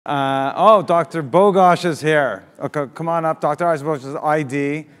Oh, Dr. Bogoch is here. Okay, come on up, Dr. Bogoch's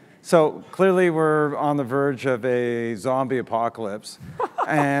ID. So clearly we're on the verge of a zombie apocalypse.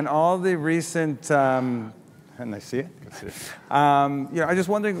 And all the recent, and I see it? Yeah, I'm just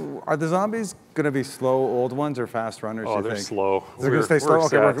wondering, are the zombies going to be slow old ones or fast runners, do you think? They're slow. They're going to stay slow?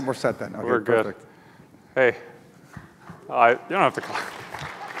 Okay, we're set then. Okay, we're good. Perfect. Hey, you don't have to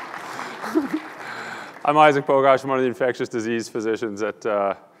I'm Isaac Bogoch. I'm one of the infectious disease physicians at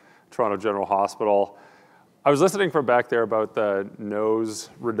Toronto General Hospital. I was listening from back there about the nose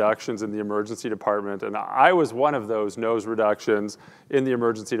reductions in the emergency department, and I was one of those nose reductions in the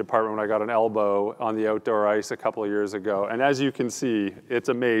emergency department when I got an elbow on the outdoor ice a couple of years ago. And as you can see, it's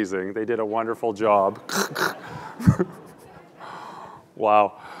amazing. They did a wonderful job.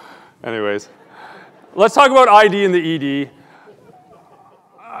 Wow. Anyways, let's talk about ID and the ED.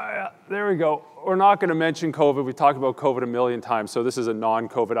 There we go. We're not going to mention COVID. We've talked about COVID a million times, so this is a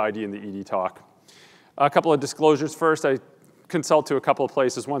non-COVID ID and the ED talk. A couple of disclosures first. I consult to a couple of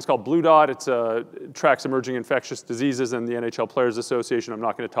places. One's called Blue Dot. It tracks emerging infectious diseases, and the NHL Players Association. I'm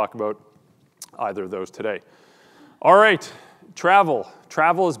not going to talk about either of those today. All right, travel.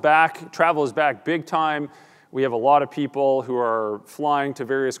 Travel is back. Travel is back big time. We have a lot of people who are flying to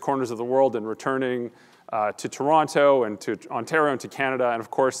various corners of the world and returning to Toronto and to Ontario and to Canada, and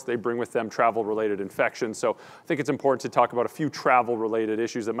of course they bring with them travel-related infections. So I think it's important to talk about a few travel-related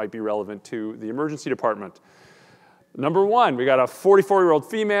issues that might be relevant to the emergency department. Number one, we got a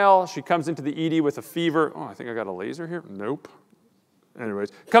 44-year-old female. She comes into the ED with a fever. Oh, I think I got a laser here. Nope.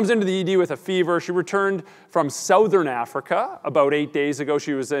 Anyways, comes into the ED with a fever. She returned from Southern Africa about 8 days ago.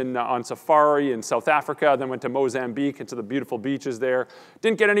 She was on safari in South Africa, then went to Mozambique, into the beautiful beaches there.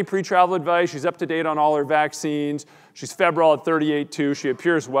 Didn't get any pre-travel advice. She's up to date on all her vaccines. She's febrile at 38.2. She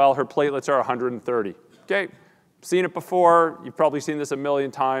appears well. Her platelets are 130. Okay, seen it before. You've probably seen this a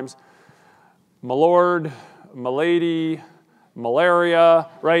million times. Malord, malady, malaria,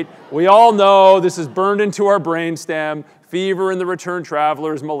 right? We all know this is burned into our brainstem. Fever in the return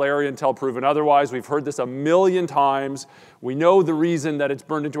travelers, malaria until proven otherwise. We've heard this a million times. We know the reason that it's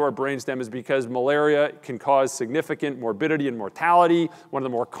burned into our brainstem is because malaria can cause significant morbidity and mortality, one of the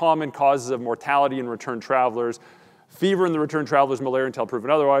more common causes of mortality in return travelers. Fever in the return travelers, malaria until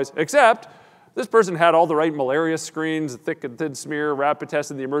proven otherwise, except this person had all the right malaria screens, thick and thin smear, rapid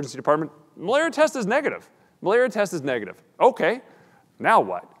test in the emergency department. Malaria test is negative. Malaria test is negative. Okay, now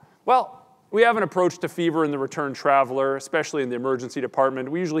what? Well, we have an approach to fever in the return traveler, especially in the emergency department.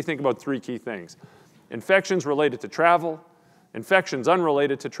 We usually think about three key things: infections related to travel, infections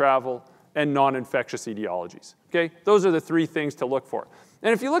unrelated to travel, and non-infectious etiologies. Okay? Those are the three things to look for.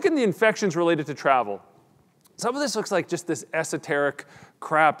 And if you look at the infections related to travel, some of this looks like just this esoteric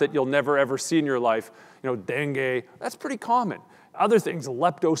crap that you'll never ever see in your life. You know, dengue, that's pretty common. Other things,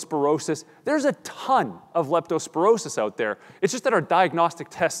 leptospirosis. There's a ton of leptospirosis out there. It's just that our diagnostic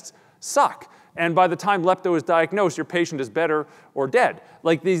tests suck. And by the time lepto is diagnosed, your patient is better or dead.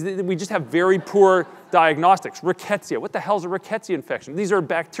 Like we just have very poor diagnostics. Rickettsia, what the hell is a rickettsia infection? These are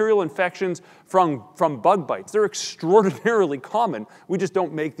bacterial infections from bug bites. They're extraordinarily common. We just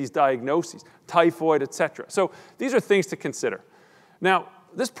don't make these diagnoses. Typhoid, etc. So these are things to consider. Now,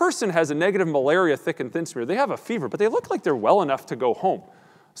 this person has a negative malaria thick and thin smear. They have a fever, but they look like they're well enough to go home.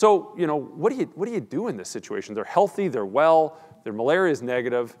 So, you know, what do you do in this situation? They're healthy, they're well, their malaria is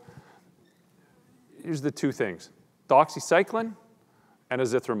negative. Here's the two things: doxycycline and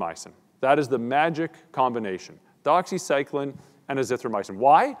azithromycin. That is the magic combination: doxycycline and azithromycin.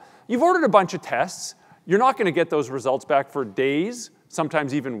 Why? You've ordered a bunch of tests. You're not going to get those results back for days,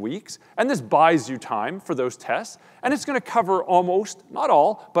 sometimes even weeks, and this buys you time for those tests, and it's going to cover almost, not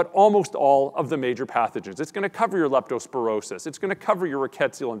all, but almost all of the major pathogens. It's going to cover your leptospirosis. It's going to cover your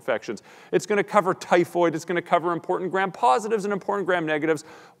rickettsial infections. It's going to cover typhoid. It's going to cover important gram-positives and important gram-negatives.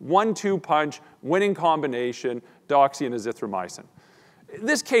 1-2 punch, winning combination, doxy and azithromycin.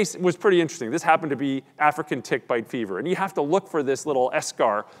 This case was pretty interesting. This happened to be African tick bite fever. And you have to look for this little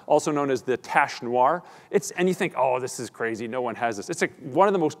eschar, also known as the tache noire. And you think, oh, this is crazy. No one has this. It's one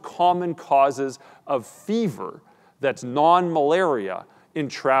of the most common causes of fever that's non-malaria in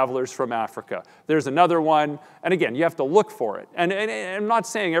travelers from Africa. There's another one. And again, you have to look for it. And I'm not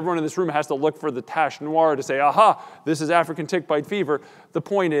saying everyone in this room has to look for the tache noire to say, aha, this is African tick bite fever. The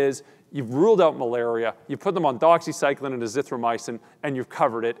point is, you've ruled out malaria, you've put them on doxycycline and azithromycin, and you've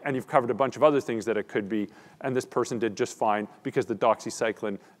covered it, and you've covered a bunch of other things that it could be, and this person did just fine because the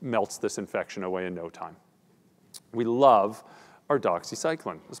doxycycline melts this infection away in no time. We love our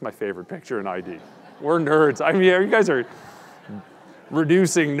doxycycline. This is my favorite picture in ID. We're nerds. I mean, you guys are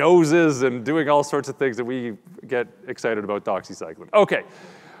reducing noses and doing all sorts of things that we get excited about doxycycline. Okay.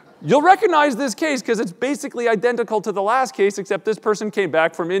 You'll recognize this case because it's basically identical to the last case, except this person came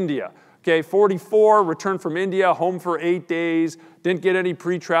back from India. Okay, 44, returned from India, home for 8 days, didn't get any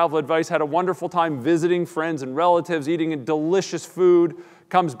pre-travel advice, had a wonderful time visiting friends and relatives, eating delicious food,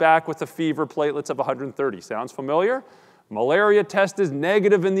 comes back with a fever, platelets of 130. Sounds familiar? Malaria test is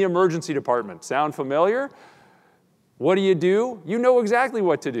negative in the emergency department. Sound familiar? What do? You know exactly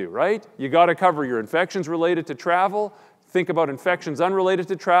what to do, right? You got to cover your infections related to travel. Think about infections unrelated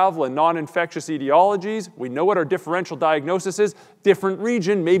to travel and non-infectious etiologies. We know what our differential diagnosis is. Different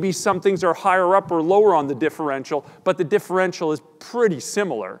region, maybe some things are higher up or lower on the differential, but the differential is pretty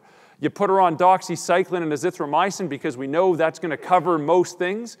similar. You put her on doxycycline and azithromycin because we know that's going to cover most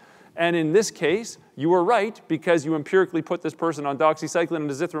things. And in this case, you were right because you empirically put this person on doxycycline and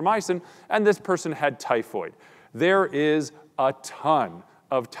azithromycin, and this person had typhoid. There is a ton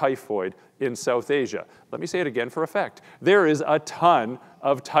of typhoid in South Asia. Let me say it again for effect. There is a ton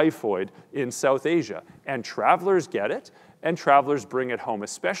of typhoid in South Asia, and travelers get it, and travelers bring it home,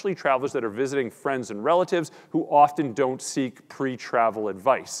 especially travelers that are visiting friends and relatives who often don't seek pre-travel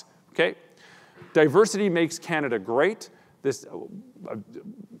advice, okay? Diversity makes Canada great.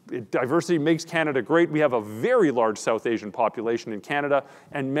 Diversity makes Canada great. We have a very large South Asian population in Canada,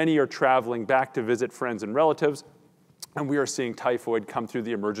 and many are traveling back to visit friends and relatives. And we are seeing typhoid come through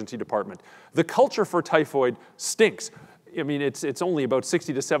the emergency department. The culture for typhoid stinks. I mean, it's only about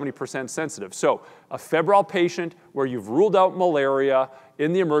 60 to 70% sensitive. So a febrile patient where you've ruled out malaria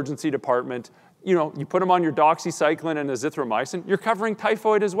in the emergency department, you know, you put them on your doxycycline and azithromycin, you're covering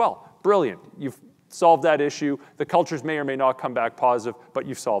typhoid as well. Brilliant. You've solved that issue. The cultures may or may not come back positive, but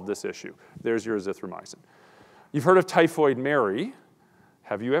you've solved this issue. There's your azithromycin. You've heard of Typhoid Mary.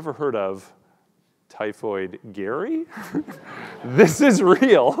 Have you ever heard of Typhoid Gary? This is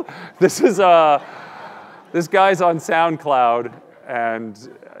real. This guy's on SoundCloud,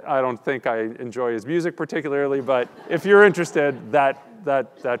 and I don't think I enjoy his music particularly, but if you're interested,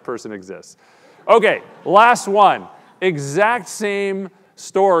 that person exists. Okay, last one. Exact same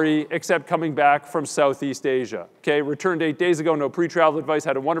story, except coming back from Southeast Asia. Okay, returned 8 days ago, no pre-travel advice,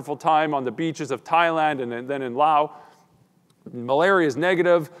 had a wonderful time on the beaches of Thailand and then in Laos. Malaria is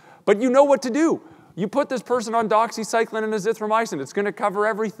negative, but you know what to do. You put this person on doxycycline and azithromycin. It's going to cover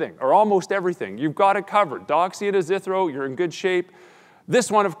everything, or almost everything. You've got it covered. Doxy and azithro, you're in good shape. This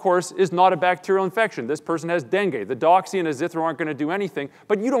one, of course, is not a bacterial infection. This person has dengue. The doxy and azithro aren't going to do anything,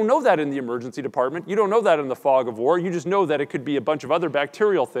 but you don't know that in the emergency department. You don't know that in the fog of war. You just know that it could be a bunch of other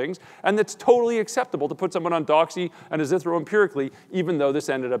bacterial things, and it's totally acceptable to put someone on doxy and azithro empirically, even though this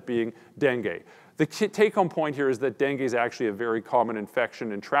ended up being dengue. The take-home point here is that dengue is actually a very common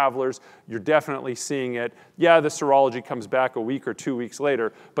infection in travelers. You're definitely seeing it. Yeah, the serology comes back a week or 2 weeks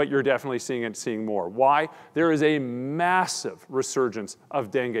later, but you're definitely seeing more. Why? There is a massive resurgence of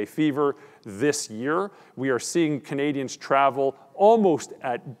dengue fever this year. We are seeing Canadians travel almost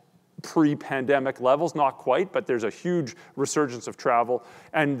at pre-pandemic levels, not quite, but there's a huge resurgence of travel,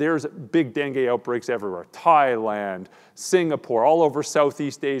 and there's big dengue outbreaks everywhere. Thailand, Singapore, all over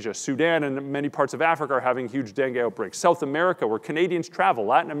Southeast Asia, Sudan and many parts of Africa are having huge dengue outbreaks. South America, where Canadians travel,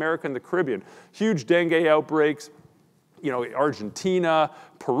 Latin America and the Caribbean, huge dengue outbreaks. You know, Argentina,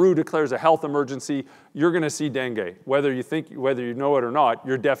 Peru declares a health emergency. You're going to see dengue. Whether you know it or not,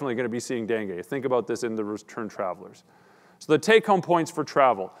 you're definitely going to be seeing dengue. Think about this in the return travelers. So the take-home points for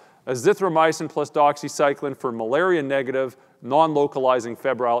travel. Azithromycin plus doxycycline for malaria negative, non-localizing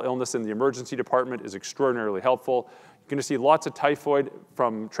febrile illness in the emergency department is extraordinarily helpful. You're going to see lots of typhoid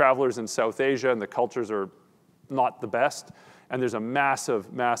from travelers in South Asia, and the cultures are not the best. And there's a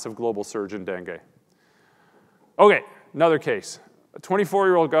massive, massive global surge in dengue. Okay, another case. A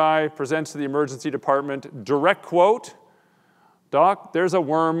 24-year-old guy presents to the emergency department, direct quote, "Doc, there's a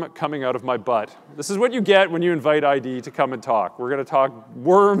worm coming out of my butt." This is what you get when you invite ID to come and talk. We're going to talk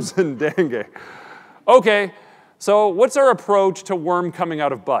worms and dengue. Okay, so what's our approach to worm coming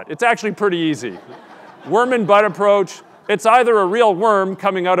out of butt? It's actually pretty easy. Worm and butt approach, it's either a real worm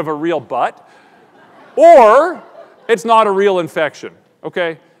coming out of a real butt, or it's not a real infection,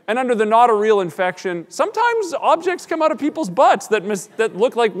 okay? And under the not a real infection, sometimes objects come out of people's butts that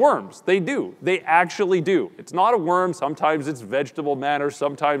look like worms. They do. They actually do. It's not a worm. Sometimes it's vegetable matter.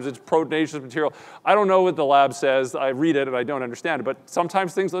 Sometimes it's proteinaceous material. I don't know what the lab says. I read it and I don't understand it. But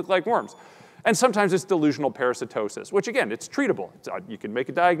sometimes things look like worms. And sometimes it's delusional parasitosis, which again, it's treatable. You can make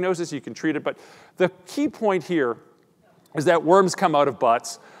a diagnosis. You can treat it. But the key point here is that worms come out of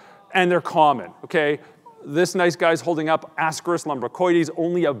butts and they're common, okay? This nice guy's holding up Ascaris lumbricoides.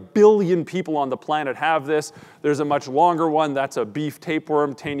 Only 1 billion people on the planet have this. There's a much longer one. That's a beef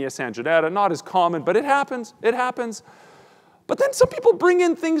tapeworm, Taenia sanguinata. Not as common, but it happens. It happens. But then some people bring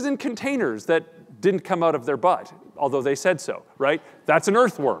in things in containers that didn't come out of their butt, although they said so, right? That's an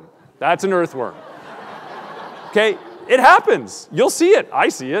earthworm. That's an earthworm. Okay, it happens. You'll see it. I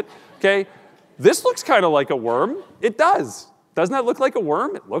see it. Okay, this looks kind of like a worm. It does. Doesn't that look like a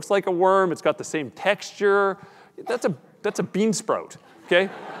worm? It looks like a worm. It's got the same texture. That's a bean sprout, okay?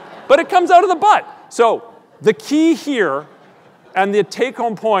 But it comes out of the butt. So the key here and the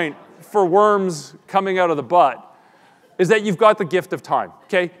take-home point for worms coming out of the butt is that you've got the gift of time,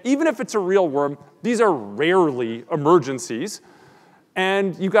 okay? Even if it's a real worm, these are rarely emergencies,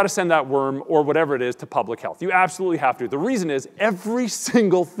 and you've got to send that worm or whatever it is to public health. You absolutely have to. The reason is every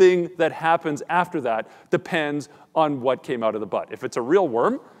single thing that happens after that depends on what came out of the butt. If it's a real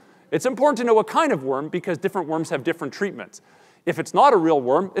worm, it's important to know what kind of worm because different worms have different treatments. If it's not a real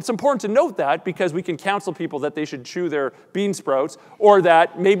worm, it's important to note that because we can counsel people that they should chew their bean sprouts or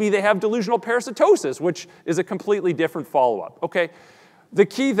that maybe they have delusional parasitosis, which is a completely different follow-up, okay? The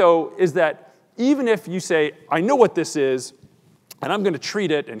key, though, is that even if you say, I know what this is, and I'm going to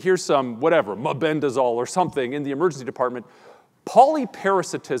treat it, and here's some, whatever, mebendazole or something in the emergency department,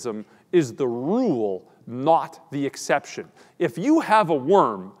 polyparasitism is the rule, not the exception. If you have a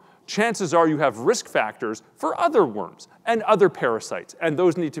worm, chances are you have risk factors for other worms and other parasites, and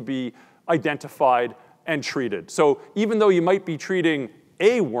those need to be identified and treated. So even though you might be treating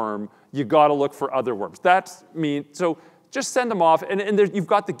a worm, you got to look for other worms. That's mean. So just send them off, and you've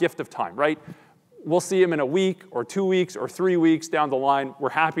got the gift of time, right? We'll see them in a week or 2 weeks or 3 weeks down the line. We're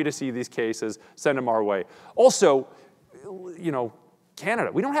happy to see these cases. Send them our way. Also, you know,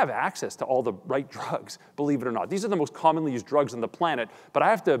 Canada, we don't have access to all the right drugs, believe it or not. These are the most commonly used drugs on the planet, but I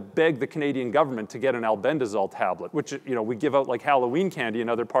have to beg the Canadian government to get an albendazole tablet, which, you know, we give out like Halloween candy in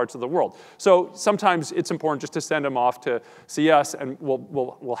other parts of the world. So sometimes it's important just to send them off to see us, and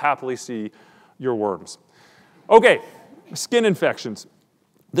we'll happily see your worms. Okay, skin infections.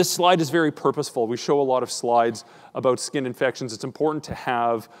 This slide is very purposeful. We show a lot of slides about skin infections. It's important to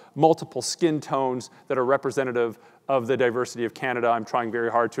have multiple skin tones that are representative of the diversity of Canada. I'm trying very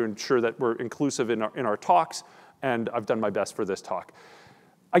hard to ensure that we're inclusive in our talks, and I've done my best for this talk.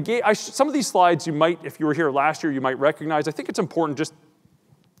 Some of these slides you might, if you were here last year, you might recognize. I think it's important, just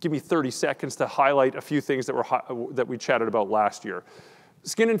give me 30 seconds to highlight a few things that we chatted about last year.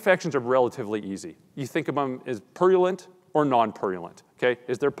 Skin infections are relatively easy. You think of them as purulent or non-purulent, okay?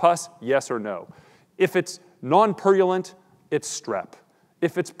 Is there pus? Yes or no. If it's non-purulent, it's strep.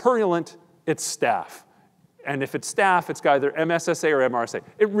 If it's purulent, it's staph. And if it's staph, it's either MSSA or MRSA.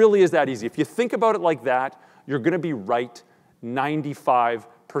 It really is that easy. If you think about it like that, you're going to be right 95%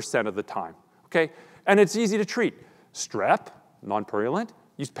 of the time, okay? And it's easy to treat. Strep, non-purulent,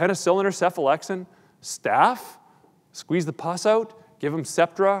 use penicillin or cephalexin. Staph, squeeze the pus out. Give them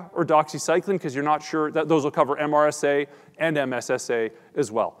Septra or doxycycline because you're not sure that those will cover MRSA and MSSA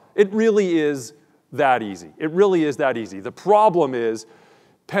as well. It really is that easy. It really is that easy. The problem is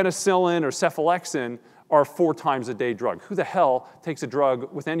penicillin or cephalexin are 4 times a day drug. Who the hell takes a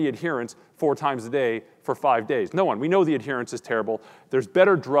drug with any adherence 4 times a day for 5 days? No one. We know the adherence is terrible. There's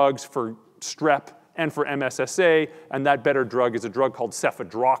better drugs for strep and for MSSA, and that better drug is a drug called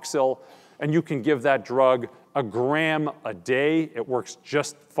cefadroxil, and you can give that drug 1 gram a day. It works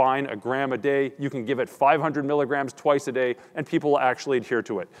just fine, 1 gram a day. You can give it 500 milligrams twice a day, and people will actually adhere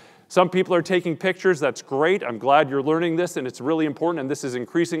to it. Some people are taking pictures. That's great. I'm glad you're learning this, and it's really important, and this is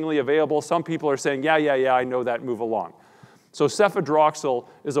increasingly available. Some people are saying, yeah, I know that, move along. So cefadroxil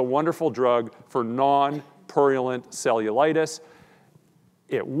is a wonderful drug for non-purulent cellulitis.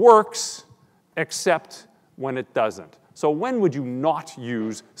 It works, except when it doesn't. So when would you not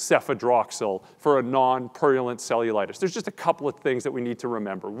use cefadroxil for a non-purulent cellulitis? There's just a couple of things that we need to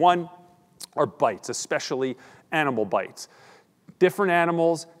remember. One are bites, especially animal bites. Different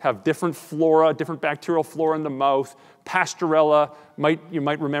animals have different flora, different bacterial flora in the mouth. Pasteurella, you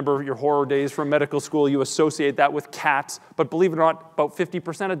might remember your horror days from medical school, you associate that with cats, but believe it or not, about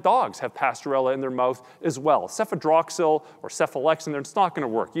 50% of dogs have Pasteurella in their mouth as well. Cefadroxil or cephalexin, it's not going to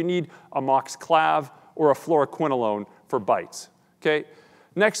work. You need amoxiclav or a fluoroquinolone for bites, okay?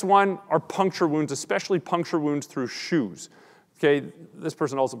 Next one are puncture wounds, especially puncture wounds through shoes, okay? This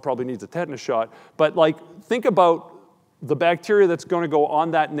person also probably needs a tetanus shot, but like, think about the bacteria that's going to go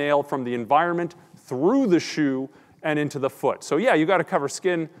on that nail from the environment through the shoe and into the foot. So yeah, you got to cover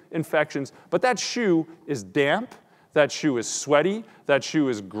skin infections, but that shoe is damp, that shoe is sweaty, that shoe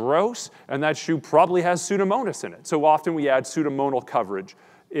is gross, and that shoe probably has Pseudomonas in it. So often we add pseudomonal coverage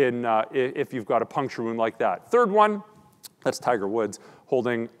if you've got a puncture wound like that. Third one, that's Tiger Woods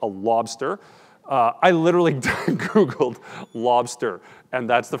holding a lobster. I literally Googled lobster, and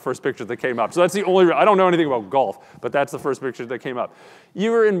that's the first picture that came up. So that's the only, I don't know anything about golf, but that's the first picture that came up.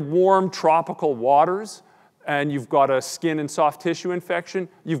 You're in warm tropical waters, and you've got a skin and soft tissue infection,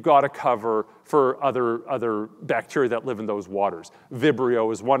 you've got to cover for other bacteria that live in those waters.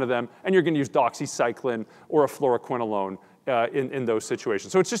 Vibrio is one of them, and you're going to use doxycycline or a fluoroquinolone in those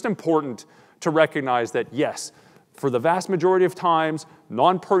situations. So it's just important to recognize that, yes, for the vast majority of times,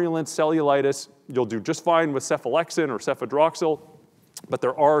 non-purulent cellulitis, you'll do just fine with cephalexin or cefadroxil, but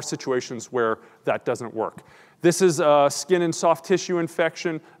there are situations where that doesn't work. This is a skin and soft tissue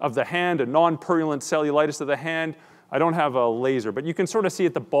infection of the hand, a non-purulent cellulitis of the hand. I don't have a laser, but you can sort of see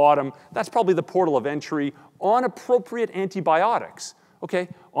at the bottom, that's probably the portal of entry on appropriate antibiotics, okay?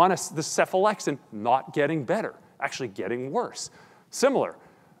 On the cephalexin, not getting better, actually getting worse. Similar.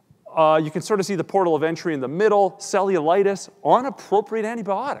 You can sort of see the portal of entry in the middle, cellulitis, on appropriate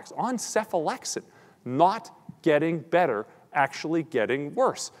antibiotics, on cephalexin, not getting better, actually getting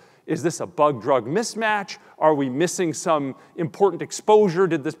worse. Is this a bug-drug mismatch? Are we missing some important exposure?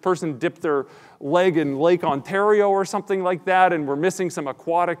 Did this person dip their leg in Lake Ontario or something like that, and we're missing some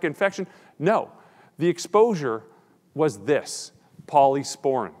aquatic infection? No, the exposure was this,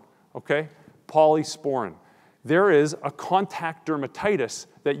 polysporin, okay? Polysporin. There is a contact dermatitis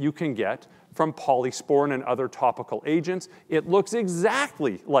that you can get from polysporin and other topical agents. It looks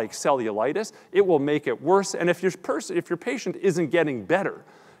exactly like cellulitis. It will make it worse. And if your patient isn't getting better,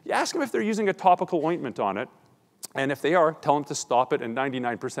 you ask them if they're using a topical ointment on it. And if they are, tell them to stop it, and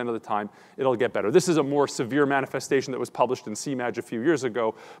 99% of the time, it'll get better. This is a more severe manifestation that was published in CMAG a few years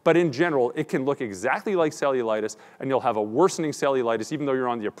ago, but in general, it can look exactly like cellulitis, and you'll have a worsening cellulitis even though you're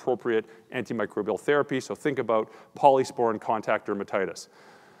on the appropriate antimicrobial therapy, so think about polysporin contact dermatitis.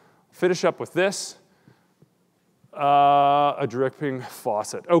 Finish up with this, a dripping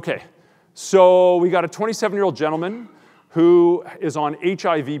faucet. Okay, so we got a 27-year-old gentleman who is on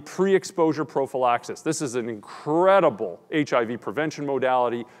HIV pre-exposure prophylaxis. This is an incredible HIV prevention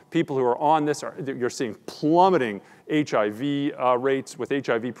modality. People who are on this, you're seeing plummeting HIV rates with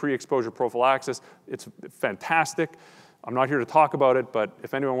HIV pre-exposure prophylaxis. It's fantastic. I'm not here to talk about it, but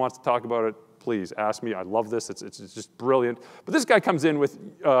if anyone wants to talk about it, please ask me. I love this. It's just brilliant. But this guy comes in with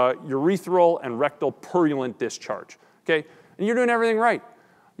urethral and rectal purulent discharge, okay? And you're doing everything right.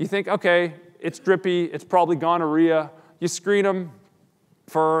 You think, okay, it's drippy, it's probably gonorrhea. You screen him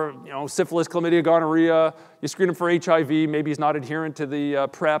for syphilis, chlamydia, gonorrhea. You screen him for HIV. Maybe he's not adherent to the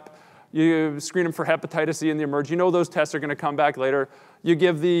PrEP. You screen him for hepatitis C in the emerge. You know those tests are going to come back later. You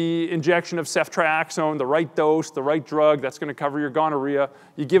give the injection of ceftriaxone, the right dose, the right drug. That's going to cover your gonorrhea.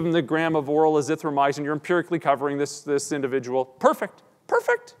 You give him the gram of oral azithromycin. You're empirically covering this individual. Perfect,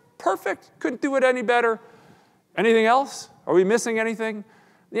 perfect, perfect. Couldn't do it any better. Anything else? Are we missing anything?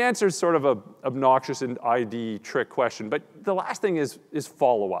 The answer is sort of an obnoxious and ID trick question, but the last thing is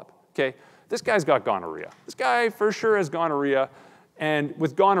follow-up, okay? This guy's got gonorrhea. This guy for sure has gonorrhea, and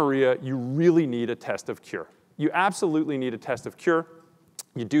with gonorrhea, you really need a test of cure. You absolutely need a test of cure.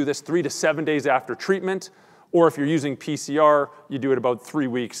 You do this 3 to 7 days after treatment, or if you're using PCR, you do it about 3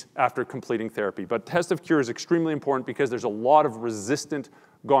 weeks after completing therapy. But test of cure is extremely important because there's a lot of resistant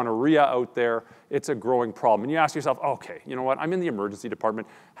gonorrhea out there. It's a growing problem. And you ask yourself, okay, you know what? I'm in the emergency department.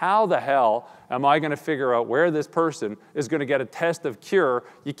 How the hell am I going to figure out where this person is going to get a test of cure?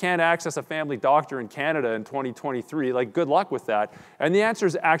 You can't access a family doctor in Canada in 2023. Like, good luck with that. And the answer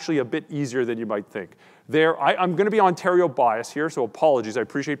is actually a bit easier than you might think. I'm going to be Ontario biased here, so apologies. I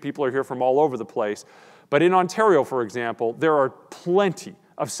appreciate people are here from all over the place. But in Ontario, for example, there are plenty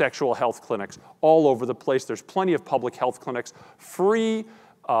of sexual health clinics all over the place. There's plenty of public health clinics, free,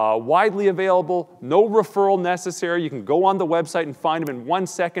 widely available, no referral necessary. You can go on the website and find them in 1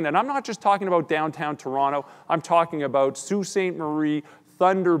 second. And I'm not just talking about downtown Toronto. I'm talking about Sault Ste. Marie,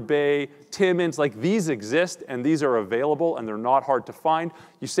 Thunder Bay, Timmins. Like, these exist, and these are available, and they're not hard to find.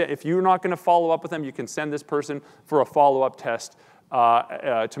 If you're not going to follow up with them, you can send this person for a follow-up test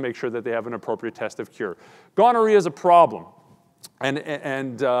to make sure that they have an appropriate test of cure. Gonorrhea is a problem. And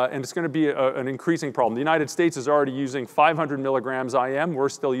it's going to be an increasing problem. The United States is already using 500 milligrams IM. We're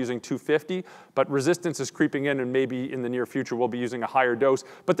still using 250, but resistance is creeping in, and maybe in the near future we'll be using a higher dose.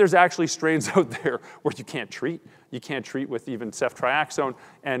 But there's actually strains out there where you can't treat. You can't treat with even ceftriaxone.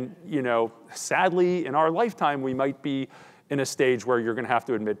 And sadly, in our lifetime, we might be in a stage where you're going to have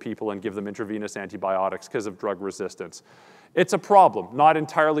to admit people and give them intravenous antibiotics because of drug resistance. It's a problem, not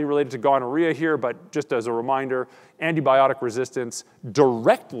entirely related to gonorrhea here, but just as a reminder, antibiotic resistance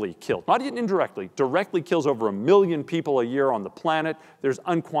directly kills, not even indirectly, directly kills over 1 million people a year on the planet. There's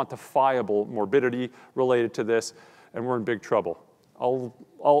unquantifiable morbidity related to this, and we're in big trouble.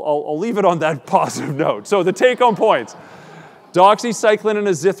 I'll leave it on that positive note. So the take-home points. Doxycycline and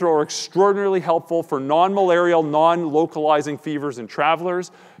azithro are extraordinarily helpful for non-malarial, non-localizing fevers in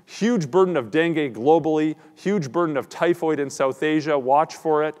travelers. Huge burden of dengue globally, huge burden of typhoid in South Asia, watch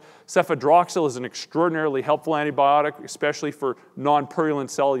for it. Cefadroxil is an extraordinarily helpful antibiotic, especially for non-purulent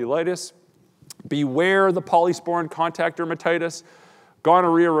cellulitis. Beware the polysporin contact dermatitis.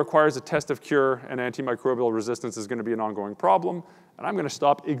 Gonorrhea requires a test of cure, and antimicrobial resistance is going to be an ongoing problem. And I'm going to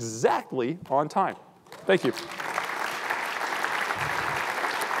stop exactly on time. Thank you.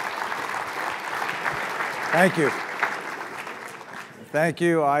 Thank you. Thank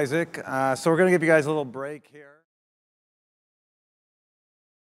you, Isaac. So we're going to give you guys a little break here.